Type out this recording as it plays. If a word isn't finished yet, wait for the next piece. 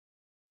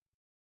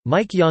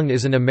Mike Young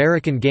is an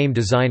American game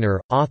designer,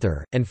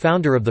 author, and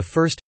founder of the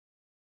first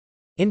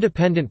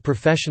independent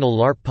professional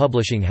LARP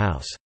publishing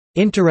house,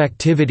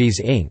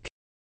 Interactivities Inc.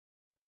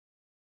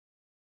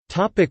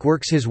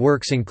 His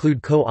works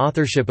include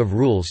co-authorship of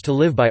Rules to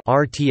Live By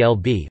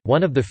 (RTLB),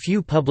 one of the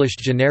few published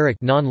generic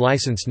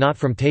non-licensed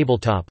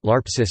not-from-tabletop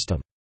LARP system.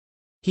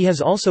 He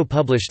has also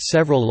published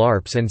several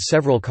LARPs and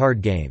several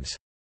card games.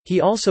 He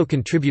also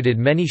contributed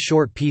many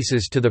short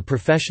pieces to the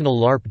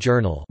Professional LARP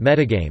Journal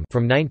Metagame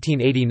from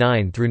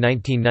 1989 through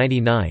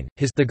 1999.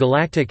 His The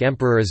Galactic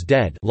Emperor is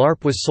Dead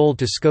LARP was sold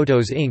to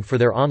Skotos Inc. for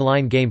their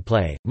online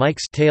gameplay.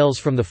 Mike's Tales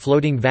from the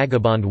Floating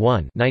Vagabond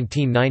 1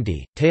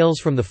 (1990), Tales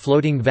from the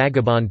Floating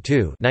Vagabond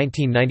 2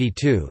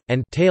 (1992),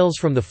 and Tales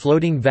from the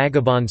Floating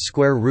Vagabond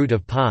Square Root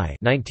of Pi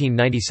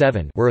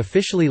 (1997) were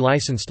officially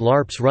licensed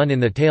LARPs run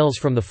in the Tales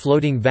from the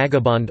Floating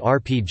Vagabond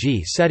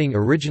RPG setting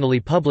originally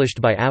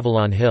published by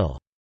Avalon Hill.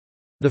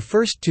 The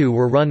first two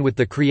were run with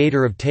the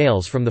creator of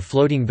Tales from the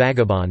Floating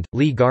Vagabond,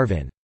 Lee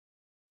Garvin.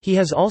 He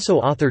has also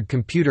authored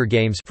computer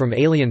games from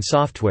Alien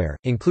Software,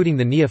 including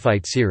the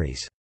Neophyte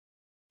series.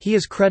 He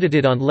is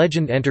credited on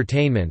Legend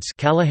Entertainment's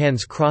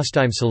Callahan's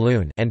Crosstime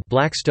Saloon and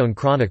Blackstone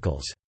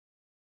Chronicles.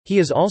 He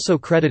is also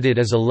credited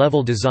as a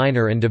level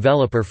designer and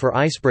developer for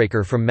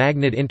Icebreaker from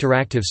Magnet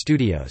Interactive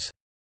Studios.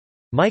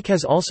 Mike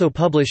has also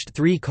published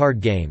 3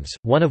 card games,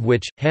 one of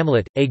which,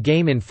 Hamlet, a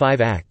game in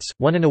 5 acts,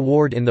 won an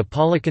award in the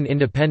Polygon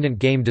Independent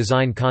Game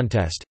Design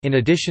Contest. In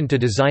addition to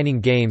designing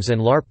games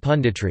and LARP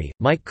punditry,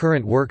 Mike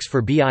current works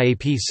for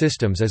BIP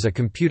Systems as a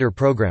computer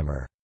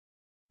programmer.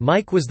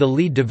 Mike was the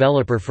lead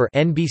developer for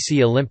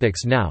NBC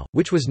Olympics Now,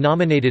 which was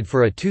nominated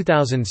for a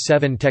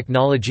 2007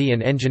 Technology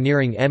and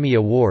Engineering Emmy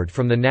Award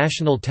from the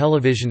National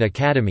Television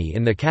Academy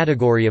in the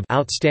category of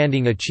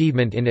Outstanding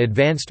Achievement in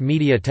Advanced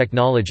Media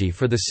Technology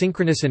for the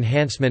synchronous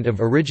enhancement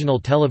of original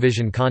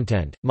television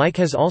content. Mike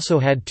has also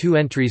had 2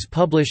 entries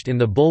published in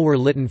the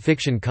Bulwer-Lytton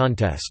Fiction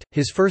Contest.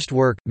 His first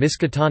work,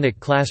 Miskatonic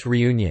Class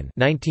Reunion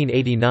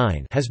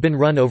 (1989), has been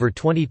run over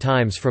 20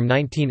 times from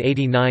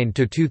 1989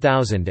 to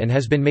 2000 and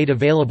has been made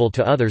available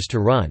to others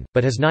to run,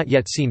 but has not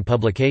yet seen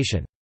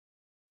publication.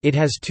 It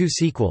has 2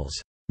 sequels,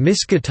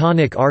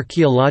 Miskatonic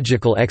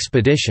Archaeological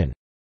Expedition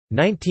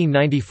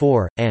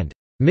 1994, and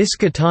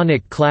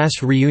Miskatonic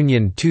Class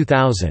Reunion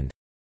 2000.